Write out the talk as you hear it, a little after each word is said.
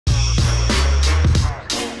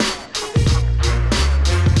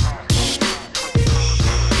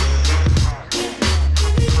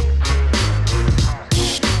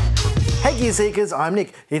Gear Seekers, I'm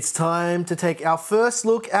Nick. It's time to take our first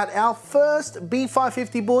look at our first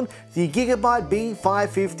B550 board, the Gigabyte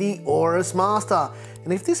B550 AORUS Master.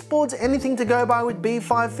 And if this board's anything to go by with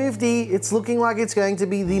B550, it's looking like it's going to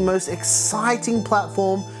be the most exciting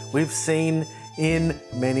platform we've seen in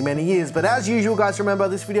many, many years. But as usual, guys, remember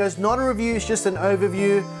this video is not a review, it's just an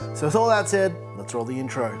overview. So with all that said, let's roll the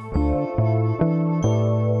intro.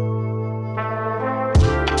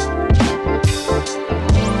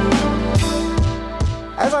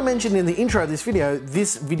 As I mentioned in the intro of this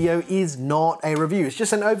video is not a review. It's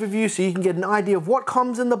just an overview so you can get an idea of what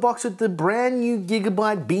comes in the box with the brand new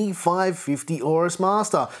Gigabyte B550 AORUS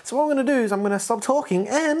Master. So what I'm going to do is I'm going to stop talking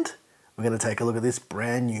and we're going to take a look at this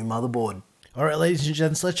brand new motherboard. Alright, ladies and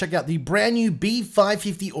gents, let's check out the brand new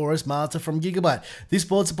B550 AORUS Master from Gigabyte. This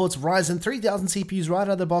board supports Ryzen 3000 CPUs right out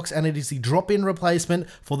of the box, and it is the drop-in replacement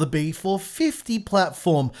for the B450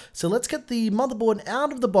 platform. So let's get the motherboard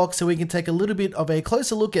out of the box so we can take a little bit of a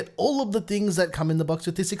closer look at all of the things that come in the box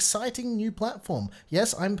with this exciting new platform.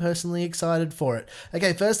 Yes, I'm personally excited for it.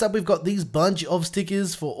 Okay, first up, we've got these bunch of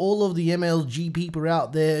stickers for all of the MLG people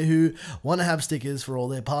out there who want to have stickers for all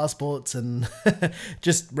their passports and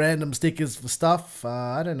just random stickers for stuff.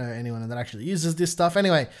 I don't know anyone that actually uses this stuff.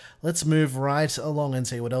 Anyway, let's move right along and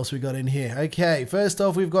see what else we got in here. Okay, first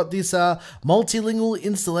off, we've got this multilingual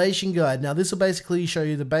installation guide. Now, this will basically show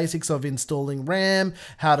you the basics of installing RAM,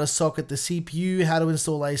 how to socket the CPU, how to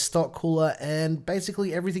install a stock cooler, and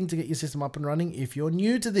basically everything to get your system up and running if you're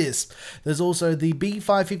new to this. There's also the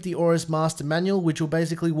B550 AORUS Master Manual, which will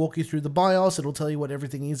basically walk you through the BIOS. It'll tell you what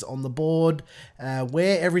everything is on the board,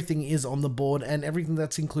 where everything is on the board, and everything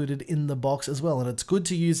that's included in the box as well. And it's good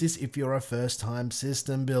to use this if you're a first-time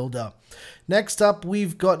system builder. Next up,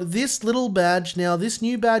 we've got this little badge. Now, this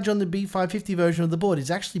new badge on the B550 version of the board is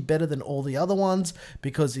actually better than all the other ones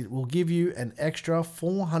because it will give you an extra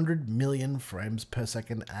 400 million frames per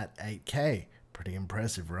second at 8K. Pretty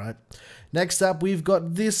impressive, right? Next up, we've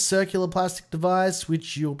got this circular plastic device,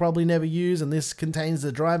 which you'll probably never use, and this contains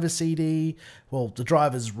the driver CD, well, the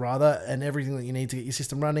drivers rather, and everything that you need to get your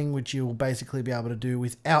system running, which you'll basically be able to do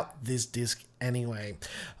without this disc anyway.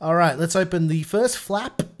 All right, let's open the first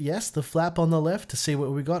flap. Yes, the flap on the left to see what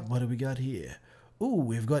we got. What do we got here? Ooh,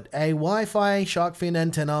 we've got a Wi-Fi shark fin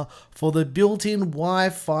antenna for the built-in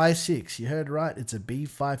Wi-Fi 6. You heard right, it's a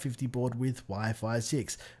B550 board with Wi-Fi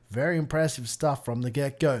 6. Very impressive stuff from the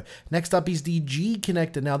get-go. Next up is the G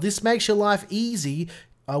connector. Now, this makes your life easy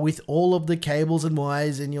with all of the cables and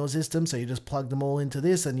wires in your system. So you just plug them all into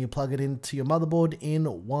this and you plug it into your motherboard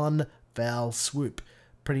in one foul swoop.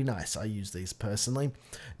 Pretty nice. I use these personally.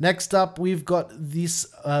 Next up, we've got this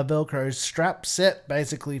Velcro strap set,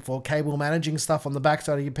 basically for cable managing stuff on the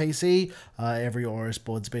backside of your PC. Every AORUS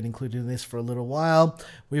board's been included in this for a little while.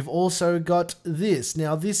 We've also got this.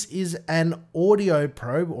 Now, this is an audio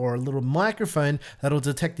probe or a little microphone that'll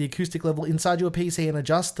detect the acoustic level inside your PC and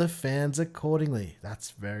adjust the fans accordingly.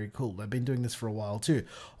 That's very cool. I've been doing this for a while too.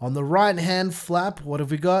 On the right-hand flap, what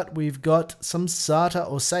have we got? We've got some SATA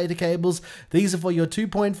or SATA cables. These are for your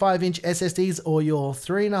 2.5-inch SSDs or your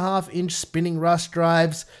 3.5-inch spinning rush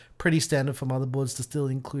drives. Pretty standard for motherboards to still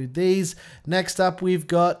include these. Next up, we've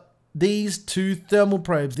got these two thermal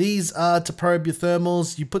probes. These are to probe your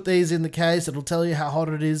thermals. You put these in the case, it'll tell you how hot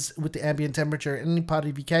it is with the ambient temperature in any part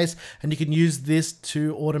of your case, and you can use this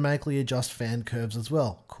to automatically adjust fan curves as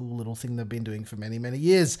well. Cool little thing they've been doing for many, many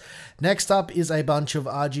years. Next up is a bunch of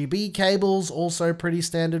RGB cables, also pretty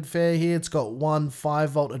standard fare here. It's got one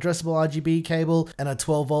 5-volt addressable RGB cable and a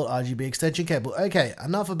 12-volt RGB extension cable. Okay,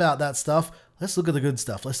 enough about that stuff. Let's look at the good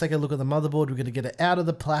stuff. Let's take a look at the motherboard. We're going to get it out of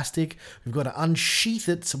the plastic. We've got to unsheath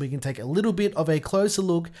it so we can take a little bit of a closer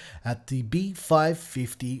look at the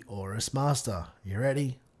B550 AORUS Master. You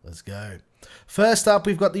ready? Let's go. First up,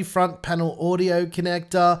 we've got the front panel audio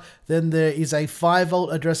connector. Then there is a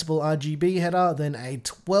 5-volt addressable RGB header. Then a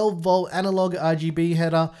 12-volt analog RGB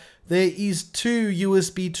header. There is two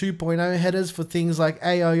USB 2.0 headers for things like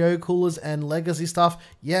AIO coolers and legacy stuff.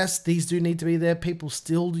 Yes, these do need to be there. People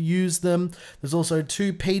still use them. There's also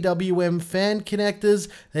two Pwm fan connectors.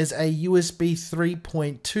 There's a USB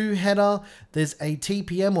 3.2 header. There's a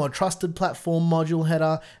TPM or Trusted Platform Module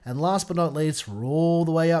header. And last but not least, all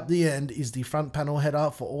the way up the end is the front panel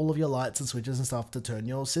header for all of your lights and switches and stuff to turn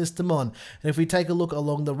your system on. And if we take a look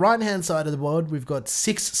along the right-hand side of the board, we've got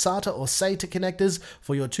 6 SATA or SATA connectors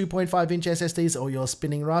for your 2.5-inch SSDs or your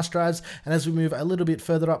spinning rush drives. And as we move a little bit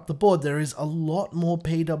further up the board, there is a lot more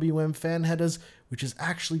Pwm fan headers, which is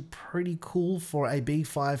actually pretty cool for a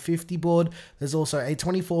B550 board. There's also a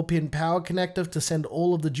 24-pin power connector to send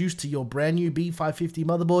all of the juice to your brand new B550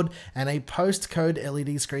 motherboard, and a postcode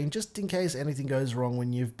LED screen just in case anything goes wrong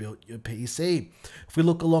when you've built your PC. If we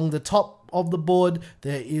look along the top of the board,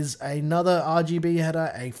 there is another RGB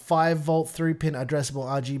header, a 5-volt 3-pin addressable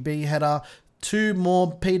RGB header, 2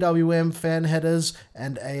 more Pwm Fan Headers,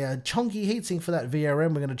 and a chunky heatsink for that VRM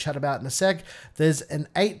we're going to chat about in a sec. There's an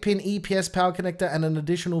 8-pin EPS power connector and an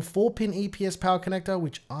additional 4-pin EPS power connector,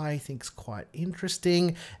 which I think is quite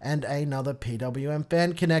interesting, and another Pwm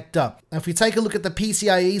fan connector. Now, if we take a look at the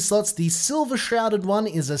PCIe slots, the silver shrouded one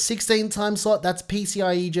is a 16-time slot. That's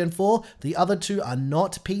PCIe Gen 4. The other two are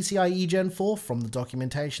not PCIe Gen 4 from the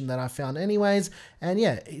documentation that I found anyways. And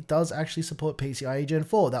yeah, it does actually support PCIe Gen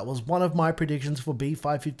 4. That was one of my predictions for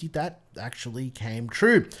B550 that actually came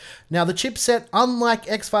true. Now, the chipset, unlike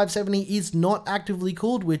X570, is not actively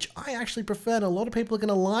cooled, which I actually prefer, and a lot of people are going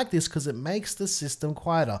to like this because it makes the system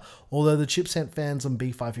quieter, although the chipset fans on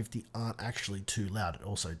B550 aren't actually too loud,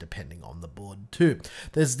 also depending on the board too.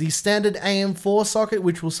 There's the standard AM4 socket,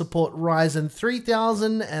 which will support Ryzen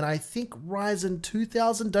 3000 and I think Ryzen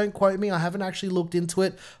 2000, don't quote me, I haven't actually looked into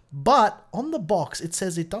it, but on the box it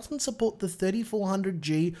says it doesn't support the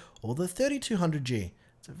 3400G or the 3200G.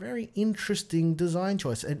 It's a very interesting design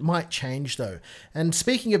choice. It might change though. And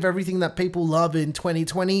speaking of everything that people love in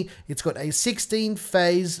 2020, it's got a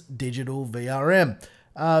 16-phase digital VRM.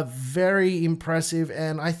 Very impressive,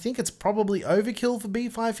 and I think it's probably overkill for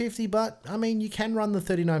B550, but I mean, you can run the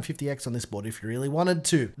 3950X on this board if you really wanted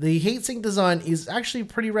to. The heatsink design is actually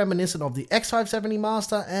pretty reminiscent of the X570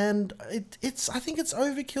 Master, and I think it's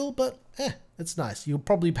overkill, but it's nice. You'll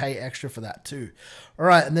probably pay extra for that too.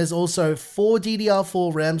 Alright, and there's also 4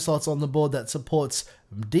 DDR4 RAM slots on the board that supports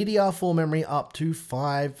DDR4 memory up to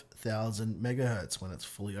 5000 MHz when it's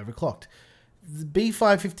fully overclocked. The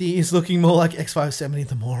B550 is looking more like X570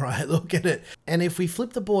 the more I look at it. And if we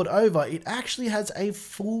flip the board over, it actually has a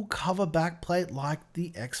full cover backplate like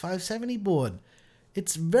the X570 board.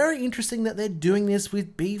 It's very interesting that they're doing this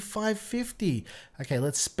with B550. Okay,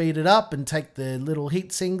 let's speed it up and take the little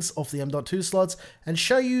heat sinks off the M.2 slots and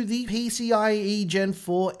show you the PCIe Gen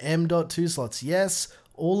 4 M.2 slots. Yes,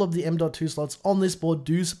 all of the M.2 slots on this board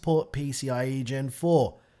do support PCIe Gen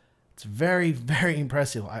 4. It's very, very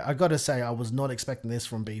impressive. I gotta say, I was not expecting this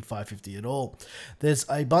from B550 at all. There's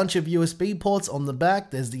a bunch of USB ports on the back.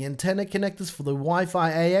 There's the antenna connectors for the Wi-Fi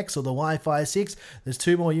AX or the Wi-Fi 6. There's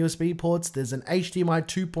 2 more USB ports. There's an HDMI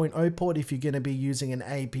 2.0 port if you're gonna be using an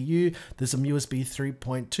APU. There's some USB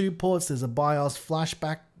 3.2 ports. There's a BIOS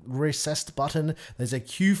flashback recessed button. There's a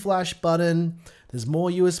Q flash button. There's more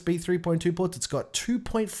USB 3.2 ports. It's got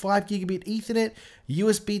 2.5 gigabit Ethernet,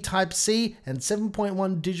 USB Type-C, and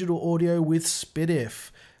 7.1 digital audio with SPDIF.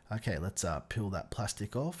 Okay, let's peel that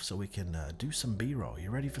plastic off so we can do some B-roll. You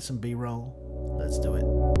ready for some B-roll? Let's do it.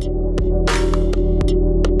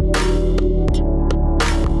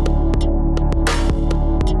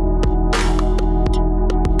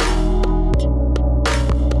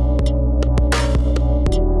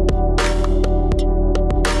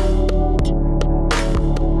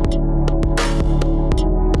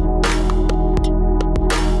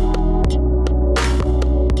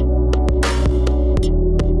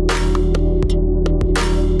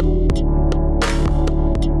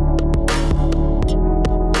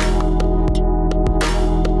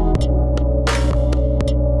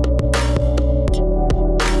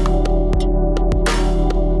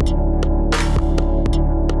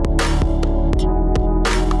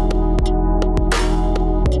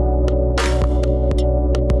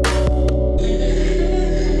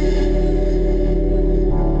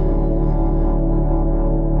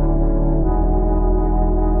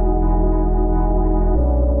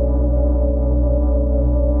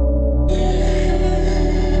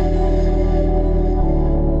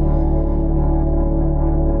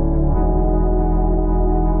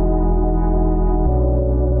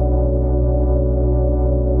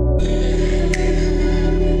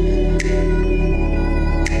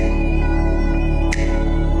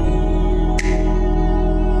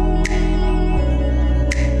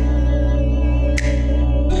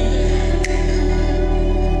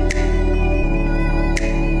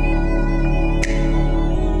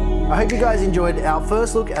 I hope you guys enjoyed our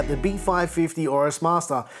first look at the B550 AORUS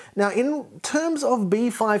Master. Now, in terms of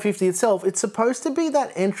B550 itself, it's supposed to be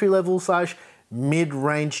that entry-level /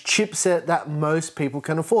 mid-range chipset that most people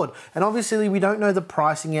can afford. And obviously we don't know the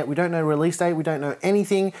pricing yet, we don't know release date, we don't know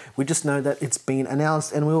anything, we just know that it's been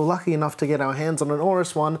announced and we were lucky enough to get our hands on an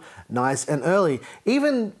AORUS one nice and early.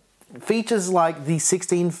 Even features like the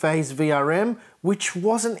 16-phase VRM, which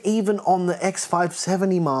wasn't even on the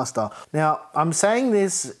X570 Master. Now, I'm saying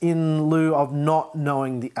this in lieu of not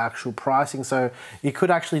knowing the actual pricing, so you could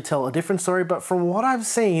actually tell a different story, but from what I've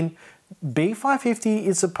seen, B550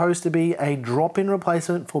 is supposed to be a drop-in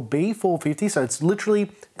replacement for B450, so it's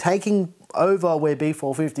literally taking over where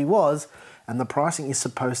B450 was, and the pricing is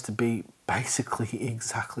supposed to be basically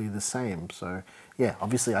exactly the same. So yeah,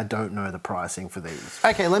 obviously I don't know the pricing for these.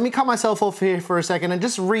 Okay, let me cut myself off here for a second and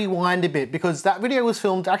just rewind a bit, because that video was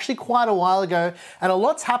filmed actually quite a while ago and a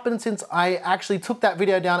lot's happened since I actually took that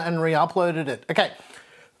video down and re-uploaded it. Okay,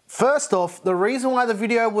 first off, the reason why the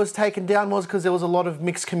video was taken down was because there was a lot of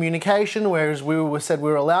mixed communication, whereas we said we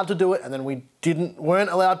were allowed to do it and then we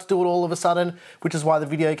weren't allowed to do it all of a sudden, which is why the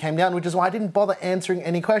video came down, which is why I didn't bother answering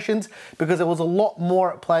any questions, because there was a lot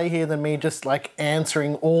more at play here than me just like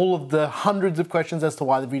answering all of the hundreds of questions as to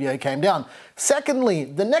why the video came down. Secondly,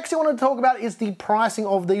 the next thing I want to talk about is the pricing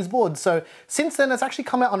of these boards. So since then, it's actually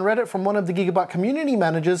come out on Reddit from one of the Gigabyte community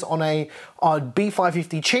managers on a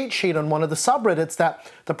B550 cheat sheet on one of the subreddits that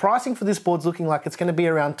the pricing for this board's looking like it's going to be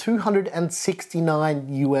around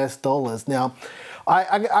 $269 US. Now,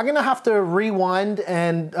 I'm going to have to rewind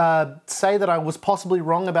and say that I was possibly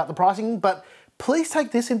wrong about the pricing, but please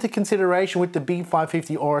take this into consideration with the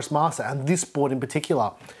B550 AORUS Master and this board in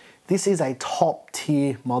particular. This is a top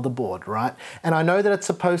tier motherboard, right? And I know that it's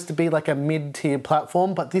supposed to be like a mid-tier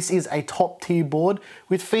platform, but this is a top tier board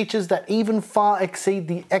with features that even far exceed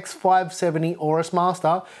the X570 AORUS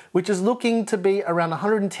Master, which is looking to be around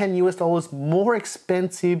 $110 US more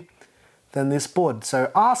expensive than this board. So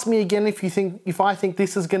ask me again if I think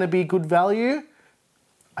this is gonna be good value.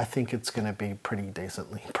 I think it's gonna be pretty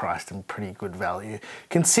decently priced and pretty good value.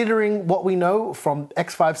 Considering what we know from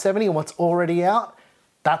X570 and what's already out,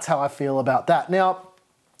 that's how I feel about that. Now,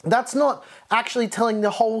 that's not actually telling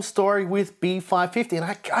the whole story with B550,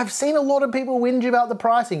 and I've seen a lot of people whinge about the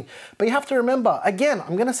pricing, but you have to remember, again,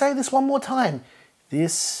 I'm gonna say this one more time,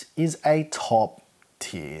 this is a top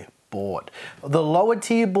tier board. The lower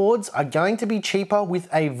tier boards are going to be cheaper with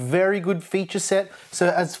a very good feature set. So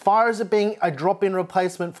as far as it being a drop-in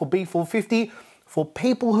replacement for B450, for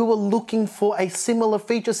people who are looking for a similar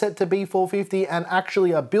feature set to B450 and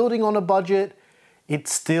actually are building on a budget, it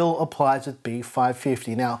still applies with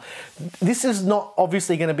B550. Now, this is not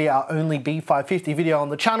obviously going to be our only B550 video on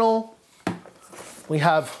the channel. We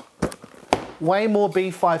have way more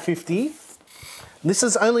B550. This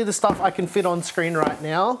is only the stuff I can fit on screen right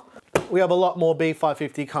now. We have a lot more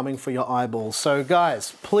B550 coming for your eyeballs. So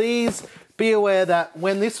guys, please be aware that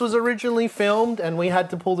when this was originally filmed and we had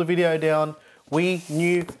to pull the video down, we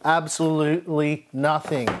knew absolutely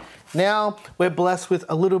nothing. Now we're blessed with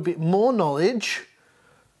a little bit more knowledge,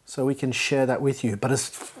 so we can share that with you. But as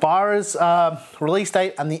far as release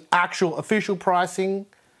date and the actual official pricing,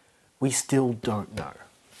 we still don't know.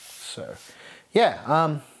 So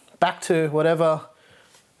yeah, back to whatever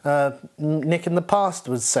Nick in the past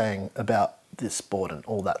was saying about this board and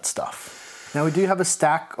all that stuff. Now we do have a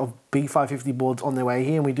stack of B550 boards on their way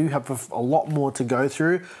here, and we do have a lot more to go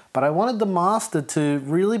through, but I wanted the Master to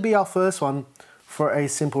really be our first one for a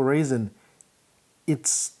simple reason.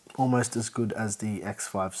 It's almost as good as the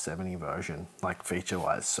X570 version, like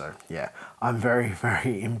feature-wise. So yeah, I'm very,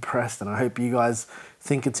 very impressed, and I hope you guys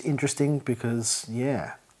think it's interesting because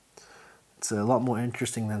yeah, it's a lot more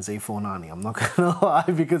interesting than Z490. I'm not gonna lie,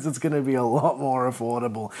 because it's gonna be a lot more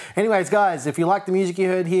affordable. Anyways, guys, if you like the music you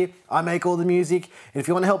heard here, I make all the music. And if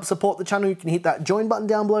you wanna help support the channel, you can hit that join button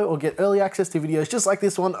down below or get early access to videos just like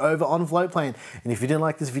this one over on Floatplane. And if you didn't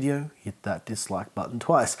like this video, hit that dislike button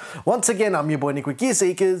twice. Once again, I'm your boy Nick with Gear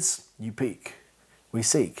Seekers. You peek, we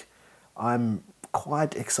seek. I'm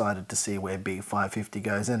quite excited to see where B550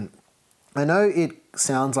 goes. And I know it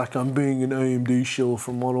sounds like I'm being an AMD shill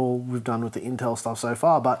from what all we've done with the Intel stuff so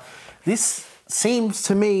far, but this seems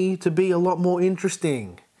to me to be a lot more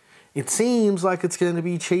interesting. It seems like it's going to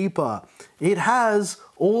be cheaper. It has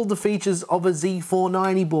all the features of a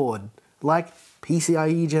Z490 board, like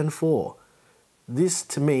PCIe Gen 4. This,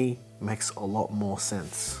 to me, makes a lot more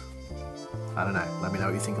sense. I don't know. Let me know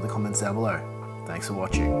what you think in the comments down below. Thanks for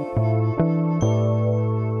watching.